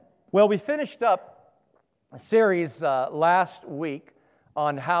Well, we finished up a series last week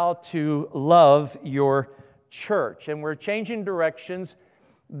on how to love your church, and we're changing directions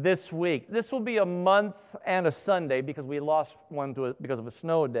this week. This will be a month and a Sunday because we lost one because of a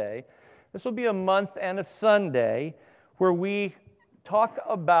snow day. This will be a month and a Sunday where we talk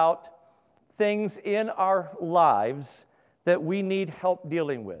about things in our lives that we need help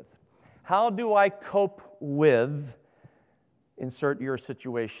dealing with. How do I cope with, insert your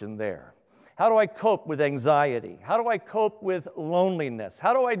situation there. How do I cope with anxiety? How do I cope with loneliness?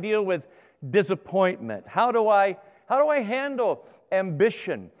 How do I deal with disappointment? How do I handle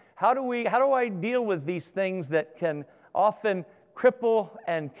ambition? How do I deal with these things that can often cripple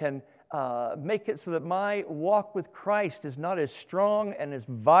and can make it so that my walk with Christ is not as strong and as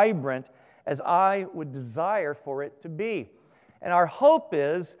vibrant as I would desire for it to be? And our hope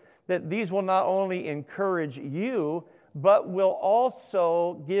is that these will not only encourage you, but will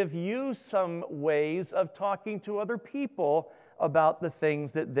also give you some ways of talking to other people about the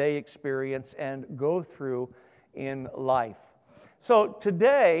things that they experience and go through in life. So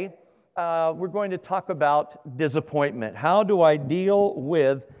today, we're going to talk about disappointment. How do I deal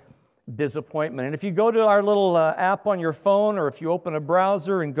with disappointment? And if you go to our little app on your phone, or if you open a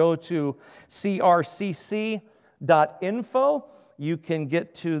browser and go to crcc.info, you can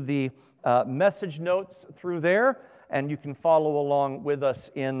get to the message notes through there, and you can follow along with us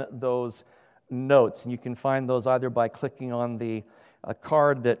in those notes. And you can find those either by clicking on the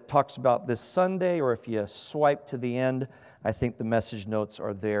card that talks about this Sunday, or if you swipe to the end, I think the message notes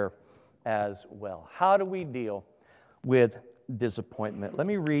are there as well. How do we deal with disappointment? Let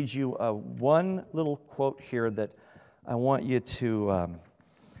me read you one little quote here that I want you to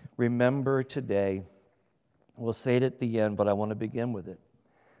remember today. We'll say it at the end, but I want to begin with it.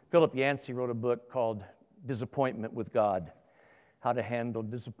 Philip Yancey wrote a book called Disappointment with God, How to Handle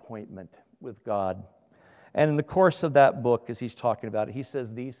Disappointment with God. And in the course of that book, as he's talking about it, he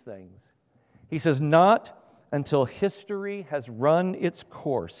says these things. He says, "Not until history has run its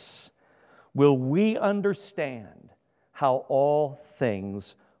course will we understand how all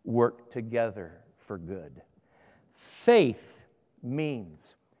things work together for good." Faith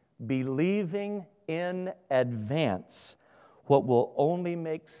means believing in advance what will only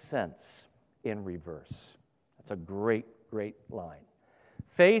make sense in reverse. That's a great, great line.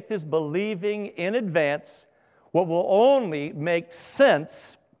 Faith is believing in advance what will only make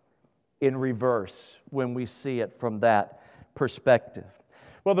sense in reverse when we see it from that perspective.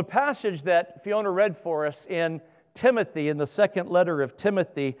 Well, the passage that Fiona read for us in Timothy, in the second letter of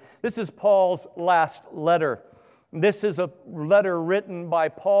Timothy, this is Paul's last letter. This is a letter written by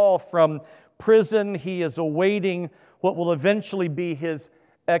Paul from prison. He is awaiting what will eventually be his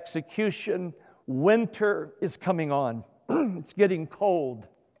execution. Winter is coming on. It's getting cold.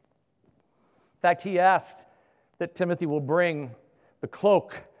 In fact, he asked that Timothy will bring the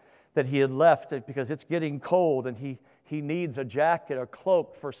cloak that he had left because it's getting cold and he needs a jacket, a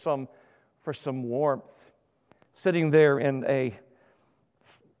cloak for some warmth. Sitting there in a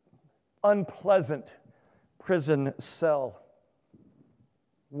unpleasant prison cell,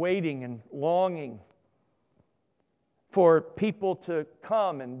 waiting and longing for people to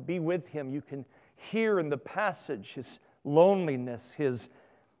come and be with him. You can hear in the passage his loneliness, his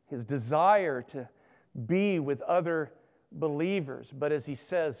desire to be with other believers. But as he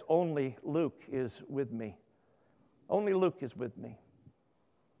says, only Luke is with me. Only Luke is with me.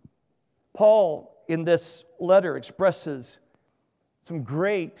 Paul, in this letter, expresses some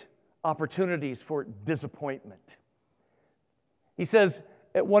great opportunities for disappointment. He says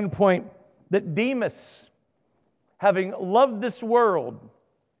at one point that Demas, having loved this world,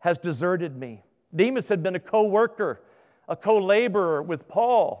 has deserted me. Demas had been a co-worker, a co-laborer with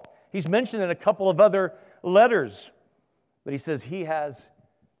Paul. He's mentioned in a couple of other letters. But he says he has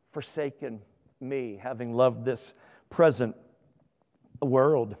forsaken me, having loved this present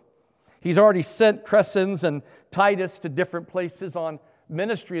world. He's already sent Crescens and Titus to different places on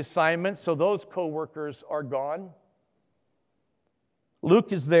ministry assignments, so those co-workers are gone.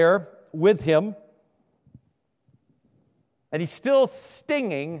 Luke is there with him. And he's still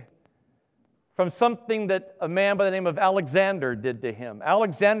stinging from something that a man by the name of Alexander did to him.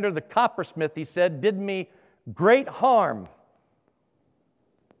 Alexander the coppersmith, he said, did me great harm.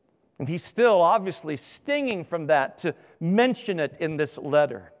 And he's still obviously stinging from that to mention it in this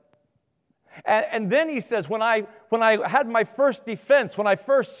letter. And then he says, when I had my first defense, when I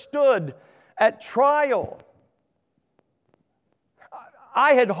first stood at trial,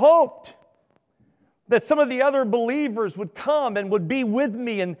 I had hoped that some of the other believers would come and would be with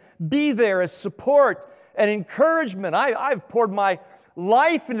me and be there as support and encouragement. I've poured my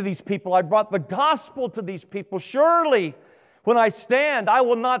life into these people. I brought the gospel to these people. Surely, when I stand, I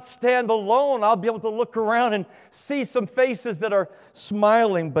will not stand alone. I'll be able to look around and see some faces that are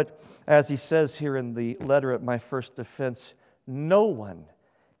smiling. But as he says here in the letter at my first defense, no one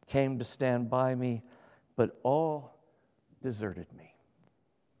came to stand by me, but all deserted me.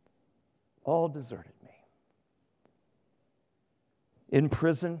 All deserted me. In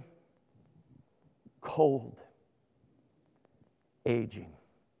prison, cold, aging,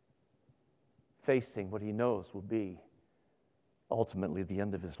 facing what he knows will be ultimately the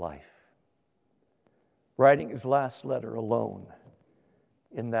end of his life. Writing his last letter alone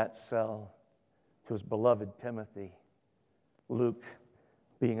in that cell to his beloved Timothy, Luke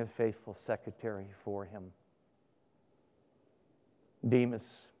being a faithful secretary for him.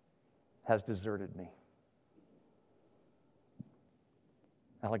 Demas has deserted me.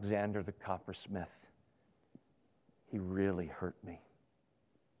 Alexander the coppersmith, he really hurt me.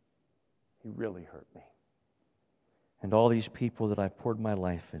 He really hurt me. And all these people that I've poured my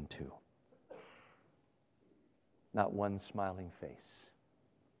life into, not one smiling face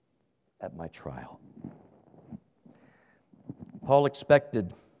at my trial. Paul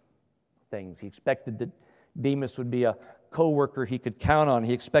expected things. He expected that Demas would be a co-worker he could count on.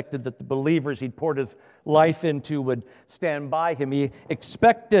 He expected that the believers he'd poured his life into would stand by him. He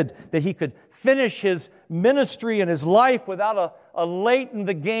expected that he could finish his ministry and his life without a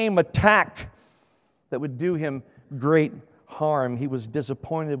late-in-the-game attack that would do him great harm. He was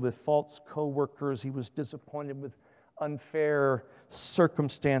disappointed with false co-workers. He was disappointed with unfair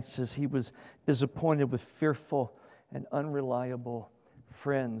circumstances. He was disappointed with fearful and unreliable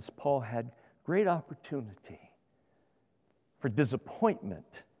friends. Paul had great opportunity for disappointment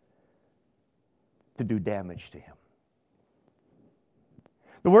to do damage to him.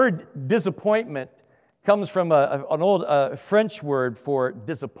 The word disappointment comes from an old French word for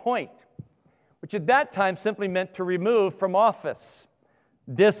disappoint, which at that time simply meant to remove from office.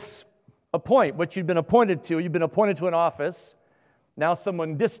 Disappoint, what you'd been appointed to. You've been appointed to an office. Now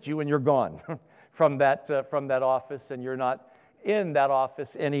someone dissed you and you're gone from that office, and you're not in that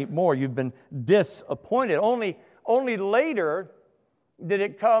office anymore. You've been disappointed. Only later did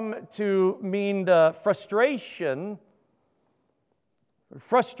it come to mean frustration,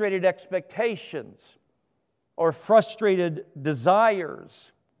 frustrated expectations, or frustrated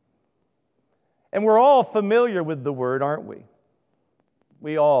desires. And we're all familiar with the word, aren't we?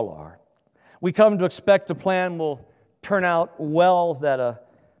 We all are. We come to expect a plan will turn out well, that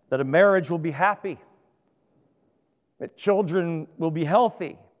a marriage will be happy, that children will be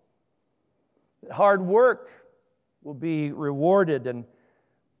healthy, that hard work will be rewarded, and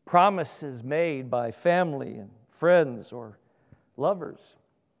promises made by family and friends or lovers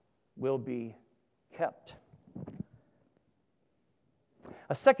will be kept.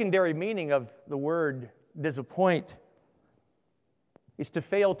 A secondary meaning of the word disappoint is to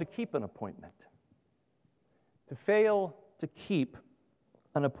fail to keep an appointment. To fail to keep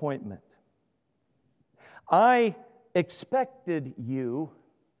an appointment. I expected you,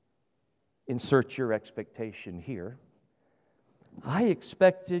 insert your expectation here. I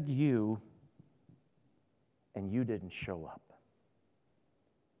expected you, and you didn't show up.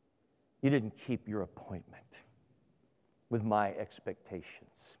 You didn't keep your appointment with my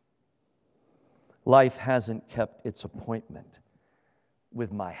expectations. Life hasn't kept its appointment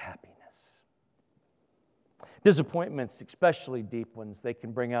with my happiness. Disappointments, especially deep ones, they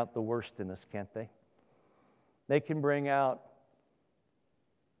can bring out the worst in us, can't they? They can bring out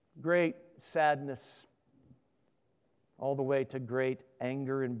great sadness, all the way to great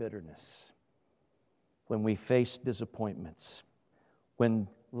anger and bitterness when we face disappointments, when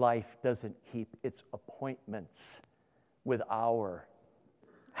life doesn't keep its appointments with our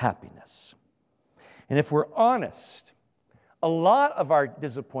happiness. And if we're honest, a lot of our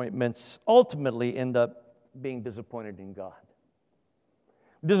disappointments ultimately end up being disappointed in God.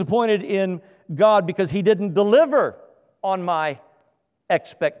 Disappointed in God because He didn't deliver on my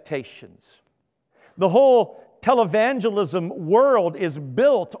expectations. The whole televangelism world is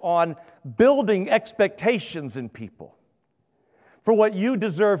built on building expectations in people for what you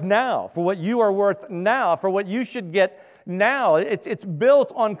deserve now, for what you are worth now, for what you should get now. It's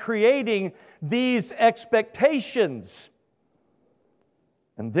built on creating these expectations.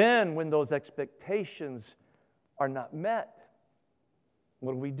 And then when those expectations are not met,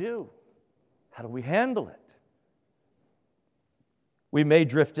 what do? How do we handle it? We may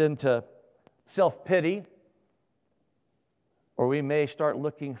drift into self-pity, or we may start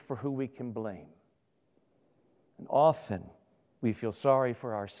looking for who we can blame. And often we feel sorry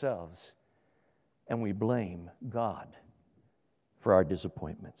for ourselves and we blame God for our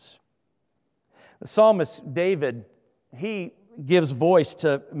disappointments. The psalmist David, he gives voice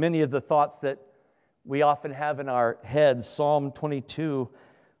to many of the thoughts that we often have in our heads. Psalm 22,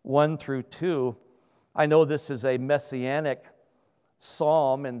 1 through 2. I know this is a messianic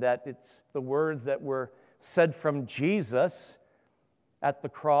psalm and that it's the words that were said from Jesus at the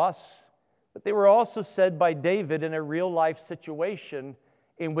cross, but they were also said by David in a real-life situation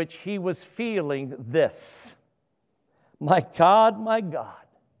in which he was feeling this: my God,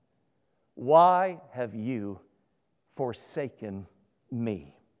 why have you forsaken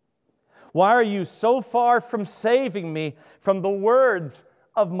me? Why are you so far from saving me from the words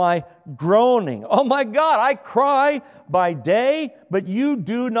of my groaning? Oh my God, I cry by day, but you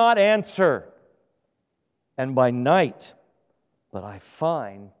do not answer, and by night, but I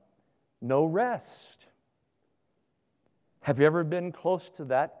find no rest. Have you ever been close to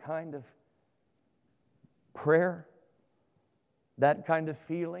that kind of prayer? That kind of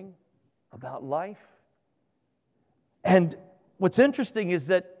feeling about life? And what's interesting is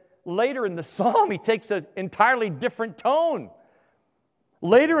that later in the psalm, he takes an entirely different tone.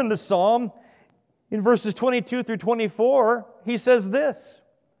 Later in the psalm, in verses 22 through 24, he says this: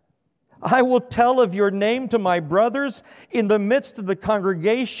 I will tell of your name to my brothers. In the midst of the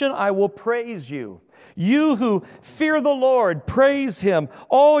congregation, I will praise you. You who fear the Lord, praise Him.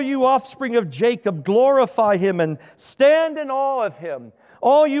 All you offspring of Jacob, glorify Him and stand in awe of Him.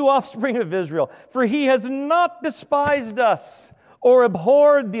 All you offspring of Israel, for He has not despised us or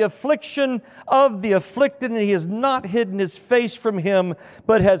abhorred the affliction of the afflicted, and He has not hidden His face from him,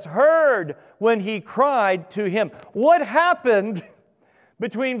 but has heard when he cried to Him. What happened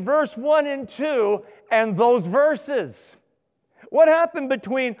between verse 1 and 2 and those verses? What happened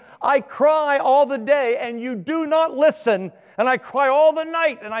between I cry all the day and you do not listen, and I cry all the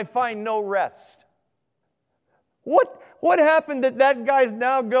night and I find no rest? What happened that guy's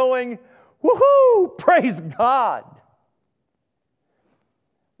now going, woohoo, praise God?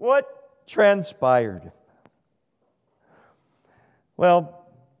 What transpired? Well,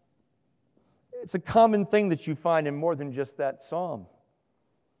 it's a common thing that you find in more than just that psalm.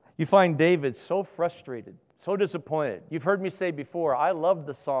 You find David so frustrated, so disappointed. You've heard me say before, I love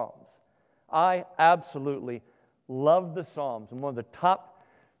the Psalms. I absolutely love the Psalms. And one of the top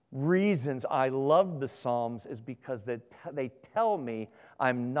reasons I love the Psalms is because they tell me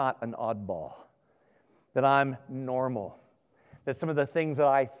I'm not an oddball, that I'm normal, that some of the things that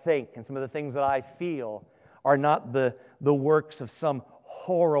I think and some of the things that I feel are not the works of some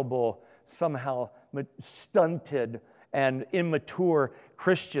horrible, somehow stunted and immature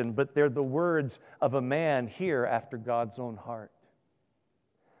Christian, but they're the words of a man here after God's own heart.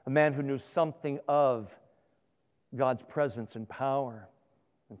 A man who knew something of God's presence and power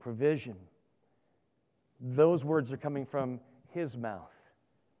and provision. Those words are coming from his mouth,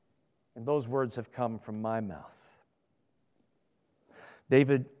 and those words have come from my mouth.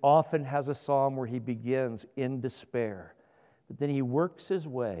 David often has a psalm where he begins in despair, but then he works his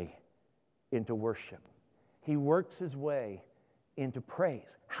way into worship. He works his way into praise.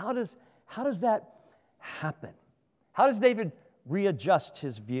 How does that happen? How does David readjust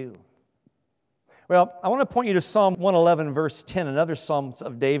his view? Well, I want to point you to Psalm 111, verse 10, another Psalm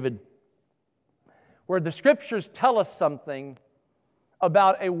of David, where the Scriptures tell us something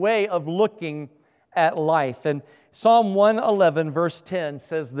about a way of looking at life. And Psalm 111, verse 10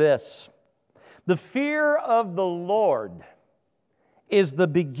 says this: the fear of the Lord is the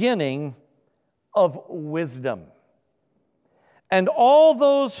beginning of wisdom, and all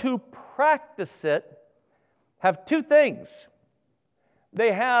those who practice it have two things.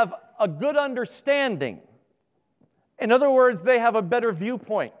 They have a good understanding. In other words, they have a better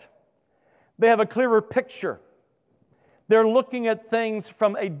viewpoint. They have a clearer picture. They're looking at things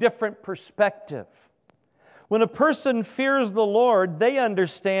from a different perspective. When a person fears the Lord, they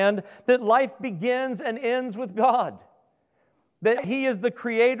understand that life begins and ends with God, that He is the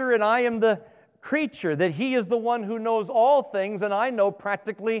Creator and I am the creature, that He is the one who knows all things and I know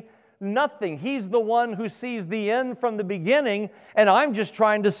practically nothing. He's the one who sees the end from the beginning, and I'm just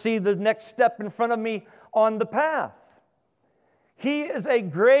trying to see the next step in front of me on the path. He is a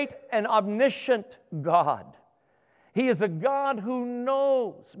great and omniscient God. He is a God who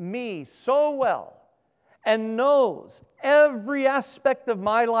knows me so well and knows every aspect of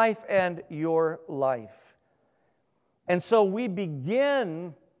my life and your life. And so we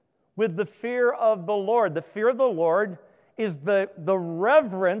begin with the fear of the Lord. The fear of the Lord is the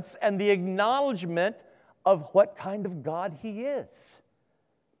reverence and the acknowledgement of what kind of God He is.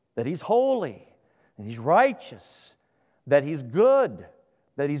 That He's holy, and He's righteous, that He's good,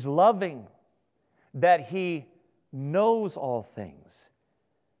 that He's loving, that He knows all things,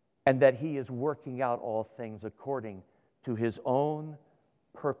 and that He is working out all things according to His own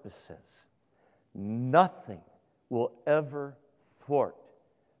purposes. Nothing will ever thwart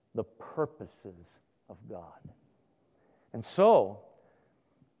the purposes of God. And so,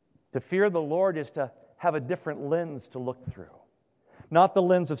 to fear the Lord is to have a different lens to look through. Not the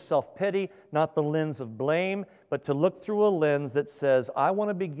lens of self-pity, not the lens of blame, but to look through a lens that says, I want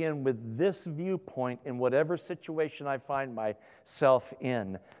to begin with this viewpoint in whatever situation I find myself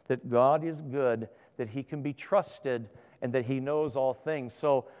in, that God is good, that He can be trusted, and that He knows all things.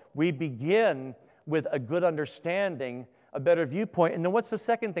 So we begin with a good understanding, a better viewpoint, and then what's the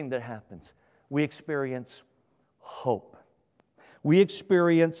second thing that happens? We experience hope. We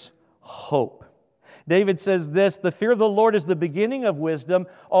experience hope. David says this, the fear of the Lord is the beginning of wisdom.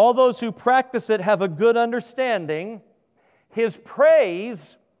 All those who practice it have a good understanding. His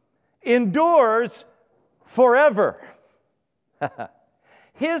praise endures forever.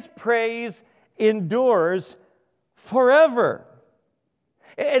 His praise endures forever.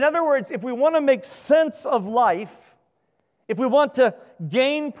 In other words, if we want to make sense of life, if we want to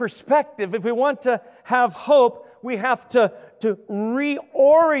gain perspective, if we want to have hope, we have to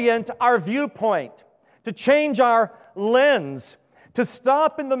reorient our viewpoint, to change our lens, to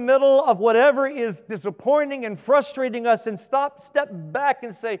stop in the middle of whatever is disappointing and frustrating us and step back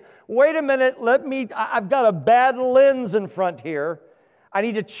and say, wait a minute, I've got a bad lens in front here. I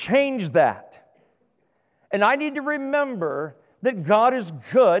need to change that. And I need to remember that God is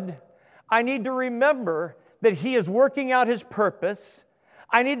good. I need to remember that He is working out His purpose.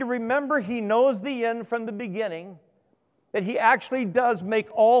 I need to remember He knows the end from the beginning, that He actually does make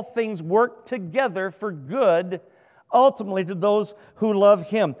all things work together for good, ultimately to those who love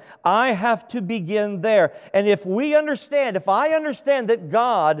Him. I have to begin there. And if I understand that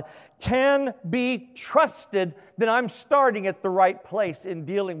God can be trusted, then I'm starting at the right place in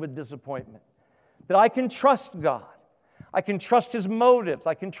dealing with disappointment. That I can trust God. I can trust His motives.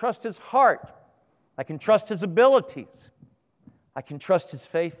 I can trust His heart. I can trust His abilities. I can trust His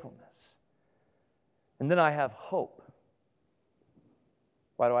faithfulness. And then I have hope.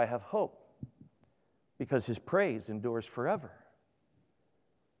 Why do I have hope? Because His praise endures forever.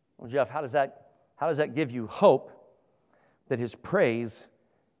 Well, Jeff, how does that give you hope that His praise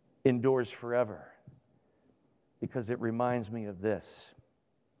endures forever? Because it reminds me of this,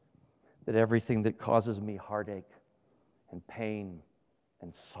 that everything that causes me heartache and pain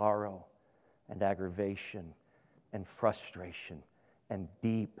and sorrow and aggravation and frustration and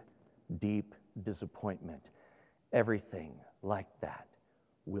deep, deep disappointment, everything like that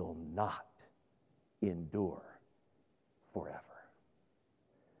will not endure forever.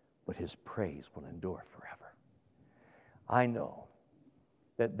 But His praise will endure forever. I know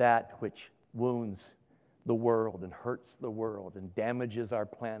that which wounds the world and hurts the world and damages our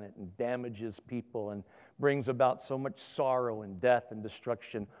planet and damages people and brings about so much sorrow and death and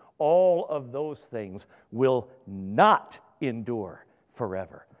destruction, all of those things will not endure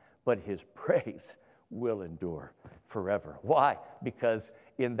forever. But His praise will endure forever. Why? Because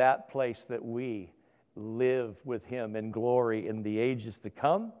in that place that we live with Him in glory in the ages to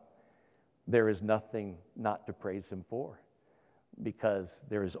come, there is nothing not to praise Him for, because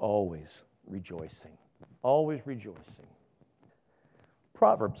there is always rejoicing. Always rejoicing.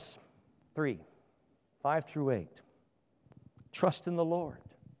 Proverbs 3:5-8. Trust in the Lord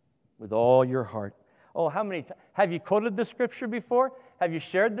with all your heart. Oh, how many times? Have you quoted the Scripture before? Have you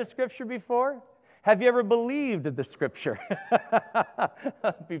shared the Scripture before? Have you ever believed the Scripture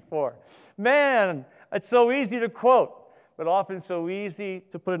before? Man, it's so easy to quote, but often so easy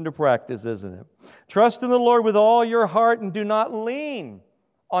to put into practice, isn't it? Trust in the Lord with all your heart and do not lean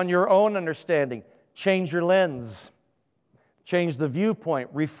on your own understanding. Change your lens. Change the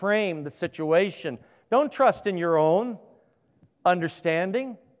viewpoint. Reframe the situation. Don't trust in your own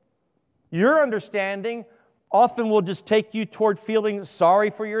understanding. Your understanding often will just take you toward feeling sorry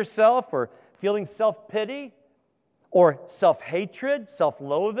for yourself or feeling self-pity or self-hatred,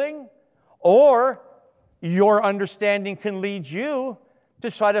 self-loathing, or your understanding can lead you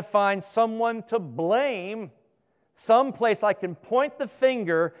to try to find someone to blame, some place I can point the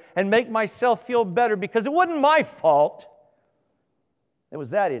finger and make myself feel better because it wasn't my fault. It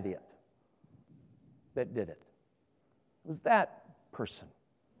was that idiot that did it. It was that person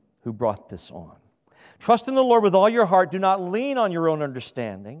who brought this on. Trust in the Lord with all your heart. Do not lean on your own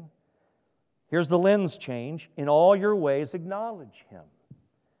understanding. Here's the lens change. In all your ways, acknowledge Him,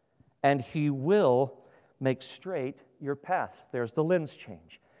 and He will make straight your path. There's the lens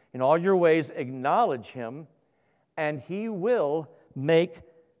change. In all your ways, acknowledge Him, and He will make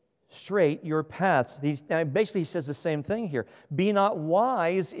straight your paths. Basically, he says the same thing here. Be not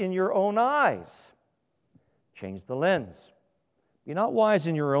wise in your own eyes. Change the lens. Be not wise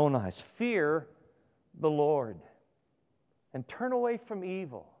in your own eyes. Fear the Lord and turn away from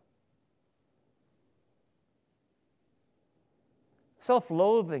evil.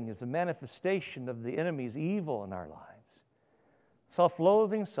 Self-loathing is a manifestation of the enemy's evil in our lives.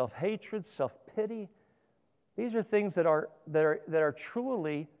 Self-loathing, self-hatred, self-pity, these are things that are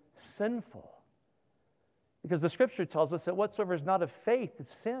truly sinful. Because the Scripture tells us that whatsoever is not of faith is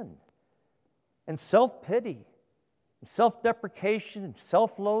sin. And self-pity, and self-deprecation, and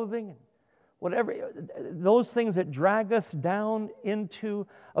self-loathing, and whatever, those things that drag us down into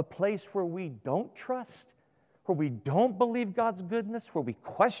a place where we don't trust, where we don't believe God's goodness, where we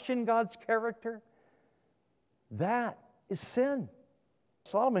question God's character, that is sin.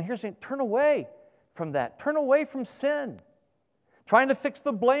 Solomon here is saying, turn away from that. Turn away from sin. Trying to fix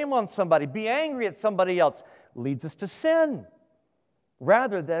the blame on somebody, be angry at somebody else, leads us to sin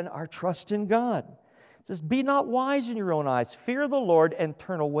rather than our trust in God. Just be not wise in your own eyes. Fear the Lord and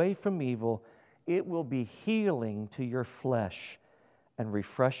turn away from evil. It will be healing to your flesh and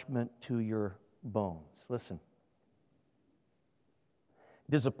refreshment to your bones. Listen.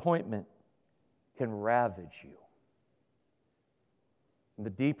 Disappointment can ravage you. And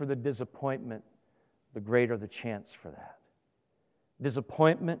the deeper the disappointment, the greater the chance for that.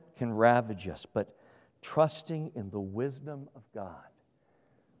 Disappointment can ravage us, but trusting in the wisdom of God,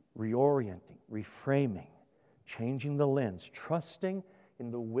 reorienting, reframing, changing the lens, trusting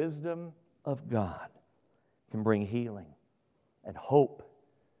in the wisdom of God can bring healing and hope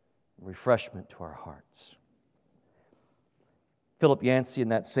and refreshment to our hearts. Philip Yancey in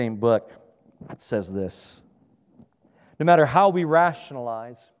that same book says this: no matter how we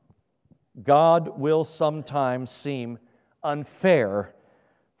rationalize, God will sometimes seem unfair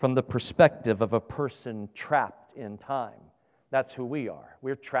from the perspective of a person trapped in time. That's who we are.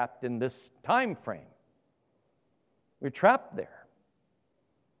 We're trapped in this time frame. We're trapped there.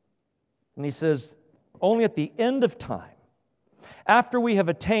 And he says, only at the end of time, after we have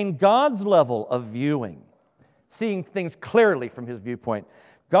attained God's level of viewing, seeing things clearly from His viewpoint,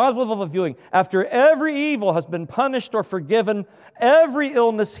 God's level of viewing, after every evil has been punished or forgiven, every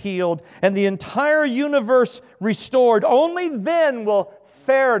illness healed, and the entire universe restored, only then will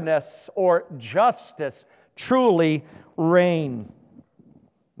fairness or justice truly reign.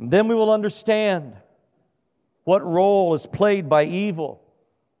 And then we will understand what role is played by evil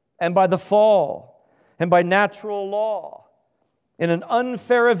and by the fall and by natural law in an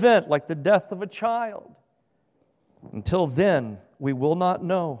unfair event like the death of a child. Until then, we will not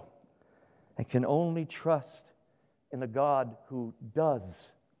know and can only trust in a God who does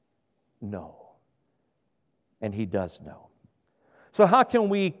know. And He does know. So how can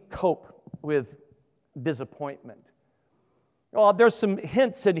we cope with disappointment? Well, there's some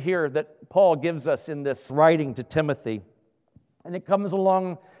hints in here that Paul gives us in this writing to Timothy. And it comes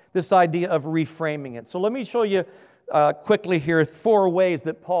along this idea of reframing it. So let me show you quickly here 4 ways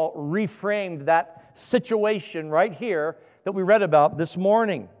that Paul reframed that situation right here that we read about this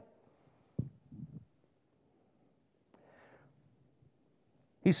morning.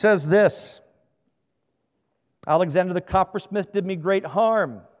 He says this: Alexander the coppersmith did me great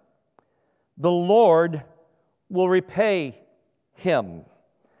harm. The Lord will repay him.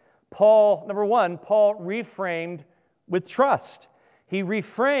 Paul, number 1, Paul reframed with trust. He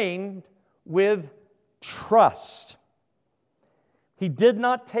reframed with trust. He did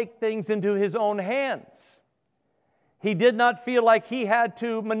not take things into his own hands. He did not feel like he had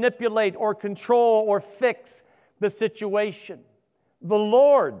to manipulate or control or fix the situation. The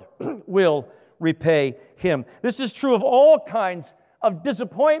Lord will repay him. This is true of all kinds of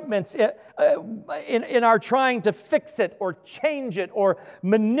disappointments in our trying to fix it or change it or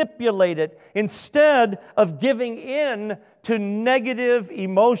manipulate it. Instead of giving in to negative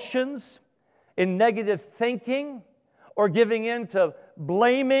emotions, in negative thinking, or giving in to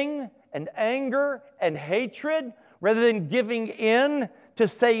blaming and anger and hatred, rather than giving in to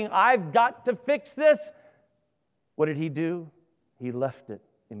saying, I've got to fix this, what did he do? He left it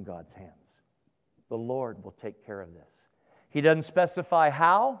in God's hands. The Lord will take care of this. He doesn't specify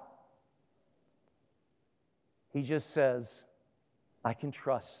how. He just says, I can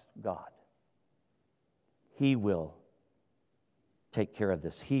trust God. He will take care of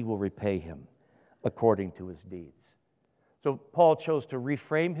this. He will repay him according to his deeds. So Paul chose to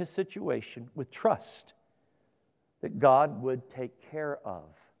reframe his situation with trust that God would take care of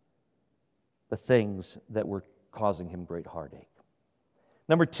the things that were causing him great heartache.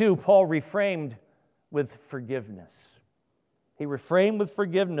 Number 2, Paul reframed with forgiveness. He refrained with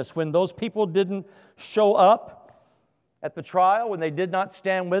forgiveness. When those people didn't show up at the trial, when they did not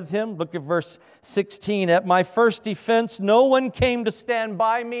stand with him, look at verse 16. At my first defense, no one came to stand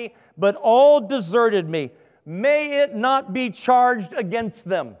by me, but all deserted me. May it not be charged against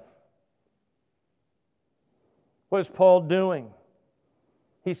them. What is Paul doing?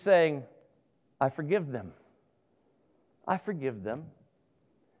 He's saying, I forgive them. I forgive them.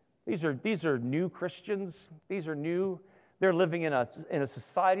 These are new Christians. These are new. They're living in a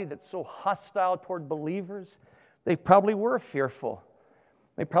society that's so hostile toward believers. They probably were fearful.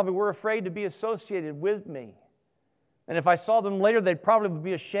 They probably were afraid to be associated with me. And if I saw them later, they'd probably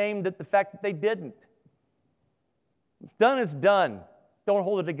be ashamed at the fact that they didn't. What's done is done. Don't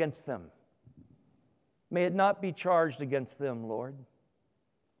hold it against them. May it not be charged against them, Lord.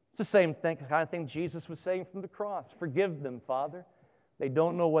 It's the same thing, kind of thing Jesus was saying from the cross. Forgive them, Father. They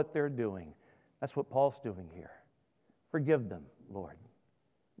don't know what they're doing. That's what Paul's doing here. Forgive them, Lord.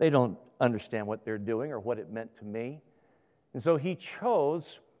 They don't understand what they're doing or what it meant to me. And so he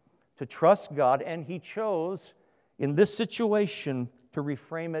chose to trust God, and he chose, in this situation, to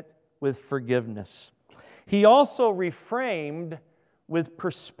reframe it with forgiveness. He also reframed with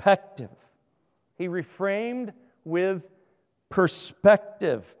perspective. He reframed with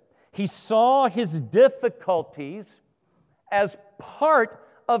perspective. He saw his difficulties as part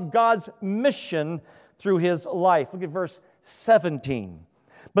of God's mission through his life. Look at verse 17.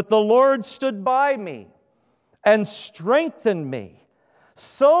 But the Lord stood by me and strengthened me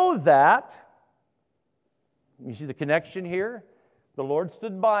so that, you see the connection here? The Lord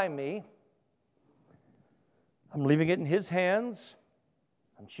stood by me. I'm leaving it in his hands.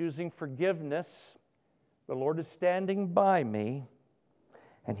 I'm choosing forgiveness. The Lord is standing by me,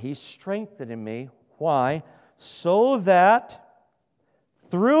 and he's strengthening me. Why? So that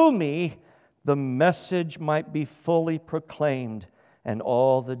through me the message might be fully proclaimed and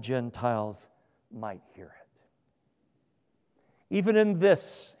all the Gentiles might hear it. Even in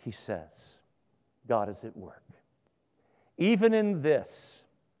this, he says, God is at work. Even in this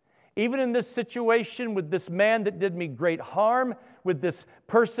situation with this man that did me great harm, with this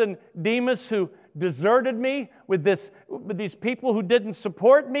person, Demas, who deserted me, with these people who didn't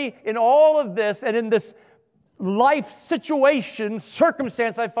support me, in all of this and in this life situation,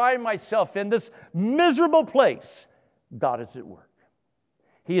 circumstance I find myself in, this miserable place, God is at work.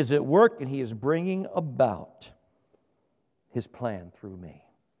 He is at work and he is bringing about his plan through me.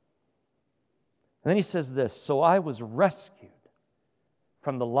 And then he says this, so I was rescued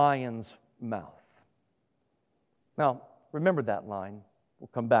from the lion's mouth. Now, remember that line. We'll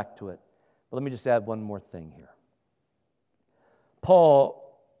come back to it. But let me just add one more thing here.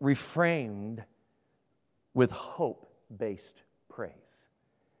 Paul reframed with hope-based praise.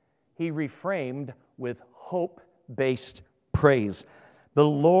 He reframed with hope-based praise. The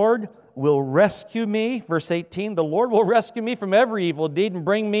Lord will rescue me, verse 18, the Lord will rescue me from every evil deed and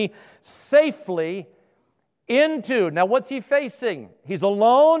bring me safely into. Now what's he facing? He's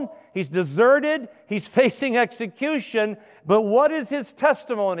alone, he's deserted, he's facing execution, but what is his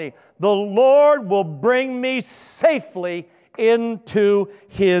testimony? The Lord will bring me safely into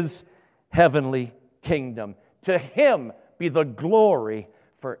his heavenly kingdom. To him be the glory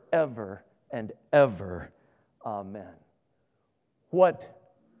forever and ever. Amen. What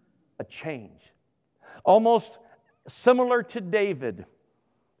a change. Almost similar to David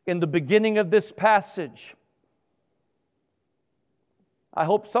in the beginning of this passage. I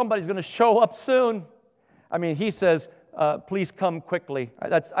hope somebody's going to show up soon. I mean, he says, please come quickly.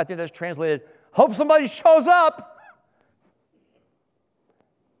 I think that's translated, hope somebody shows up.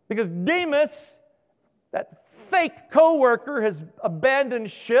 Because Demas, that fake co-worker, has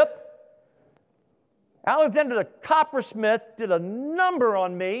abandoned ship. Alexander the coppersmith did a number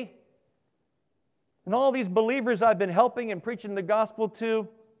on me. And all these believers I've been helping and preaching the gospel to,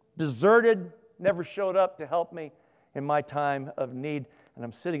 deserted, never showed up to help me in my time of need. And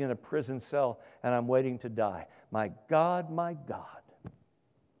I'm sitting in a prison cell and I'm waiting to die. My God,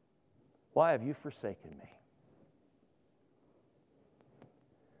 why have you forsaken me?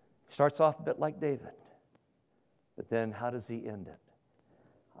 Starts off a bit like David. But then how does he end it?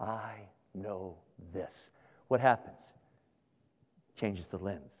 I know this. What happens? Changes the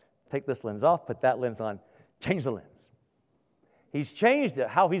lens. Take this lens off, put that lens on, change the lens. He's changed it,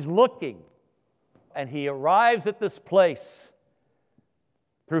 how he's looking. And he arrives at this place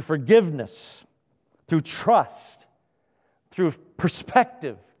through forgiveness, through trust, through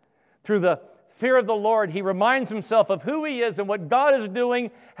perspective, through the fear of the Lord. He reminds himself of who he is and what God is doing,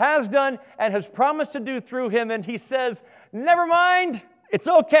 has done, and has promised to do through him. And he says, never mind, it's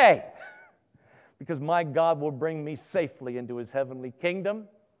okay. because my God will bring me safely into His heavenly kingdom.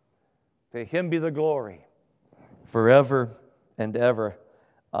 To Him be the glory forever and ever.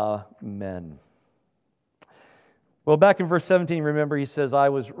 Amen. Well, back in verse 17, remember, he says, I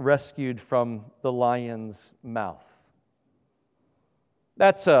was rescued from the lion's mouth.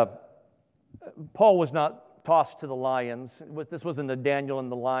 Paul was not tossed to the lions. This wasn't a Daniel in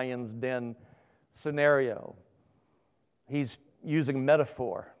the lion's den scenario. He's using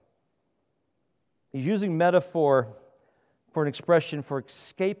metaphor. He's using metaphor for an expression for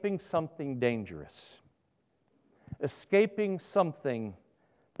escaping something dangerous, escaping something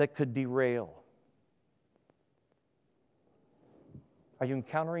that could derail. Are you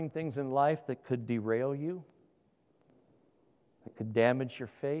encountering things in life that could derail you? That could damage your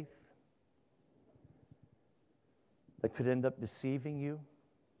faith? That could end up deceiving you?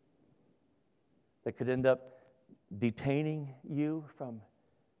 That could end up detaining you from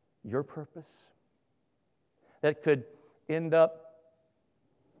your purpose? That could end up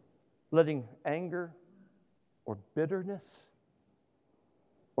letting anger or bitterness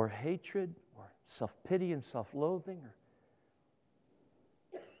or hatred or self-pity and self-loathing?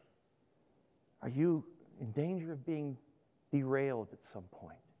 Are you in danger of being derailed at some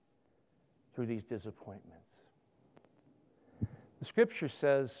point through these disappointments? The Scripture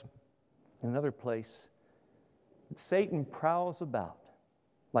says in another place that Satan prowls about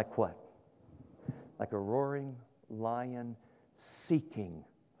like what? Like a roaring lion seeking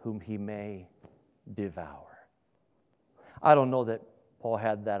whom he may devour. I don't know that Paul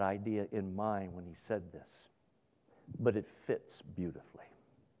had that idea in mind when he said this, but it fits beautifully.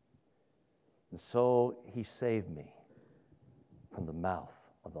 And so he saved me from the mouth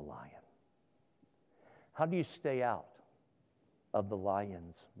of the lion. How do you stay out of the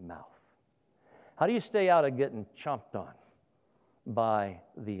lion's mouth? How do you stay out of getting chomped on by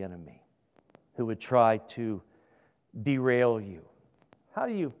the enemy who would try to derail you? How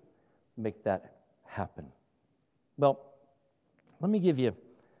do you make that happen? Well, let me give you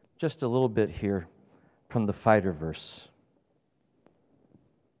just a little bit here from the fighter verse.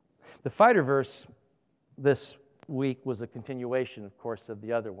 The fighter verse this week was a continuation, of course, of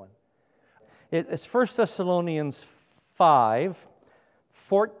the other one. It's 1 Thessalonians 5,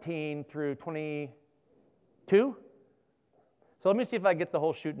 14 through 22. So let me see if I get the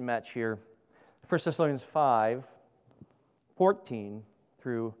whole shooting match here. 1 Thessalonians 5, 14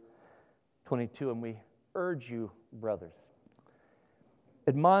 through 22. And we urge you, brothers,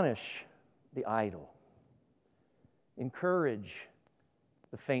 admonish the idle, encourage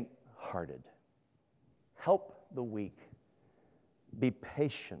the faint-hearted, help the weak, be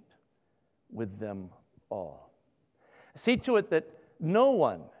patient with them all. See to it that no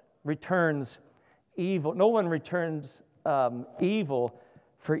one returns evil. No one returns evil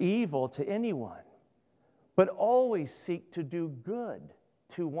for evil to anyone, but always seek to do good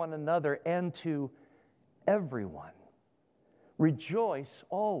to one another and to everyone. Rejoice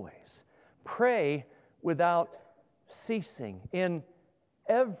always. Pray without ceasing. In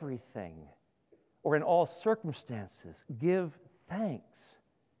everything or in all circumstances, give thanks,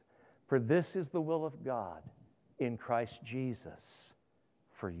 for this is the will of God in Christ Jesus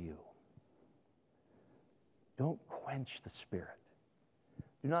for you. Don't quench the Spirit.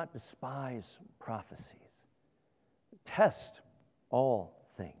 Do not despise prophecies. Test all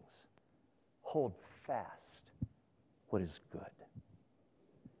things. Hold fast what is good.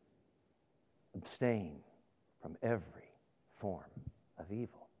 Abstain from every form of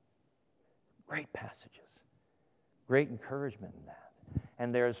evil. Great passages. Great encouragement in that.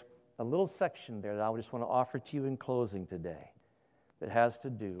 And there's a little section there that I just want to offer to you in closing today that has to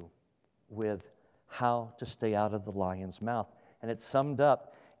do with how to stay out of the lion's mouth. And it's summed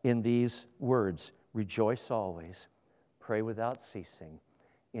up in these words: rejoice always, pray without ceasing,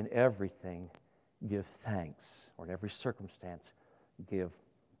 in everything give thanks, or in every circumstance give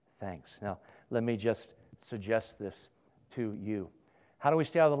thanks. Now, let me just suggest this to you. How do we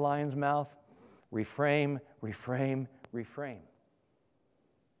stay out of the lion's mouth? Refrain, refrain, refrain.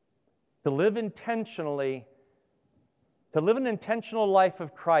 To live intentionally, to live an intentional life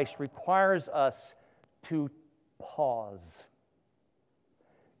of Christ requires us to pause.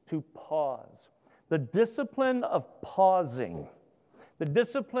 To pause. The discipline of pausing, the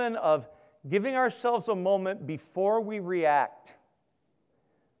discipline of giving ourselves a moment before we react.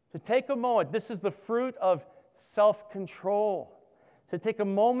 To take a moment, this is the fruit of self-control. To take a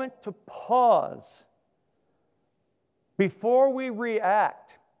moment to pause before we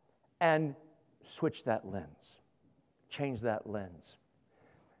react and switch that lens, change that lens.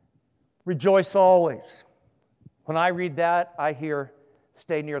 Rejoice always. When I read that, I hear,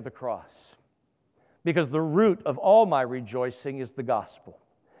 stay near the cross. Because the root of all my rejoicing is the gospel.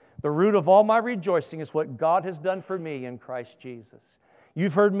 The root of all my rejoicing is what God has done for me in Christ Jesus.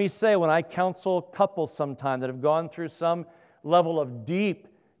 You've heard me say when I counsel couples sometime that have gone through some level of deep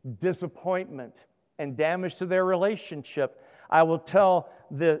disappointment and damage to their relationship, I will tell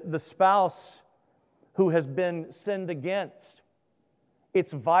the spouse who has been sinned against,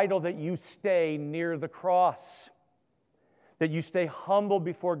 it's vital that you stay near the cross, that you stay humble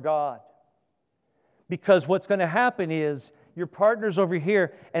before God. Because what's going to happen is your partner's over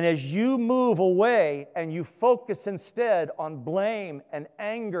here, and as you move away and you focus instead on blame and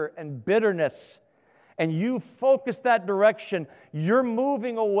anger and bitterness, and you focus that direction, you're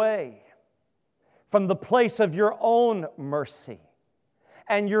moving away from the place of your own mercy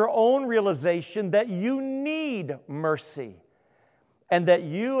and your own realization that you need mercy and that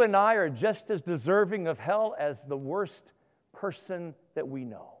you and I are just as deserving of hell as the worst person that we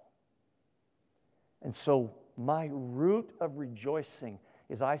know. And so my root of rejoicing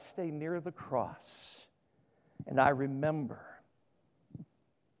is I stay near the cross and I remember,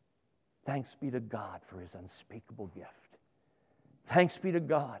 thanks be to God for His unspeakable gift. Thanks be to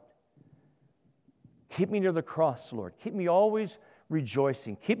God. Keep me near the cross, Lord. Keep me always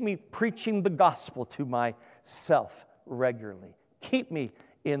rejoicing. Keep me preaching the gospel to myself regularly. Keep me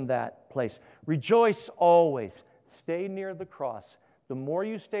in that place. Rejoice always. Stay near the cross. The more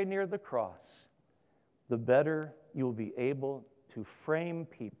you stay near the cross, the better you'll be able to frame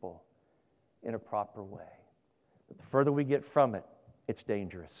people in a proper way. But the further we get from it, it's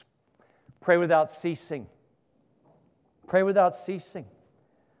dangerous. Pray without ceasing. Pray without ceasing.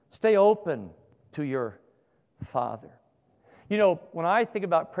 Stay open to your Father. You know, when I think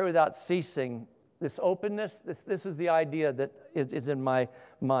about pray without ceasing, this openness, this is the idea that is in my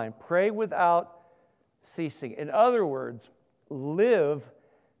mind. Pray without ceasing. In other words, live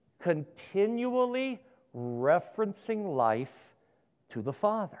continually referencing life to the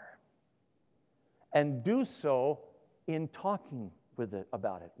Father. And do so in talking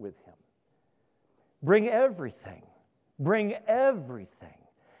about it with Him. Bring everything, every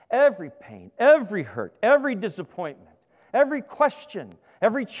pain, every hurt, every disappointment, every question,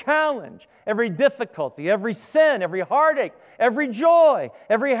 every challenge, every difficulty, every sin, every heartache, every joy,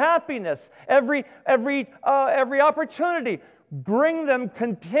 every happiness, every opportunity. Bring them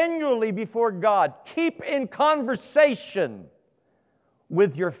continually before God. Keep in conversation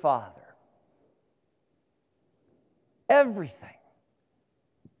with your Father. Everything.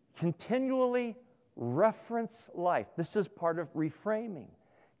 Continually reference life. This is part of reframing.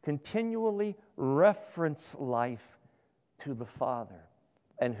 Continually reference life to the Father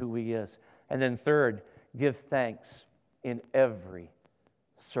and who He is. And then third, give thanks in every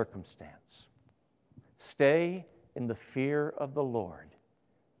circumstance. Stay in the fear of the Lord.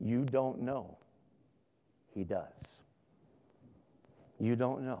 You don't know. He does. You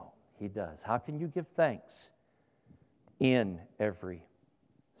don't know. He does. How can you give thanks in every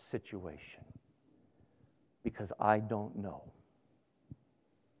situation? Because I don't know,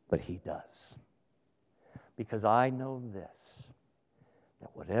 but He does. Because I know this, that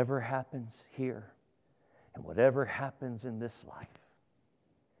whatever happens here and whatever happens in this life,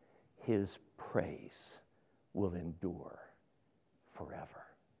 His praise will endure forever.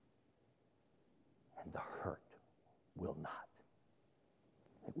 And the hurt will not.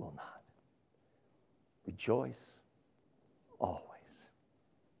 It will not. Rejoice always.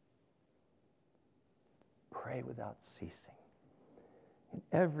 Pray without ceasing. In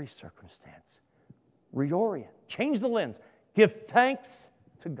every circumstance, reorient, change the lens, give thanks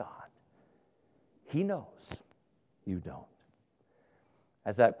to God. He knows, you don't.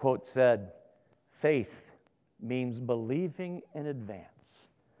 As that quote said, faith means believing in advance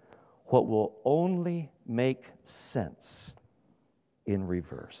what will only make sense in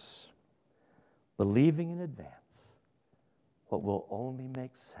reverse. Believing in advance what will only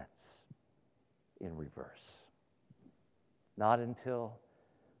make sense in reverse. Not until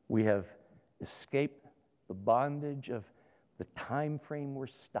we have escaped the bondage of the time frame we're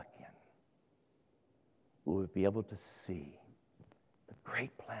stuck in will we be able to see the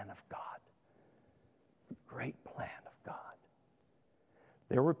great plan of God. The great plan of God.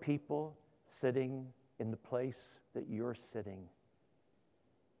 There were people sitting in the place that you're sitting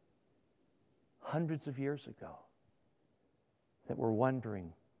hundreds of years ago that were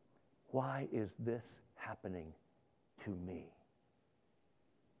wondering, why is this happening to me?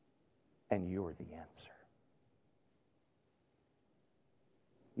 And you're the answer.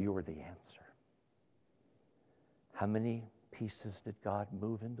 You're the answer. How many pieces did God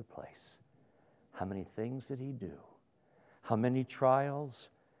move into place? How many things did He do? How many trials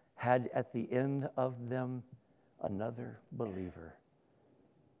had at the end of them another believer,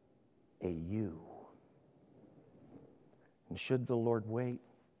 a you. And should the Lord wait,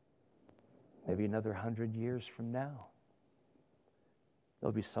 maybe another 100 years from now,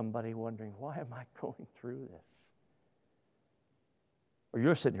 there'll be somebody wondering, why am I going through this? Or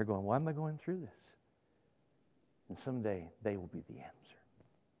you're sitting here going, why am I going through this? And someday they will be the answer.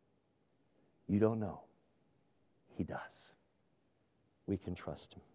 You don't know. He does. We can trust him.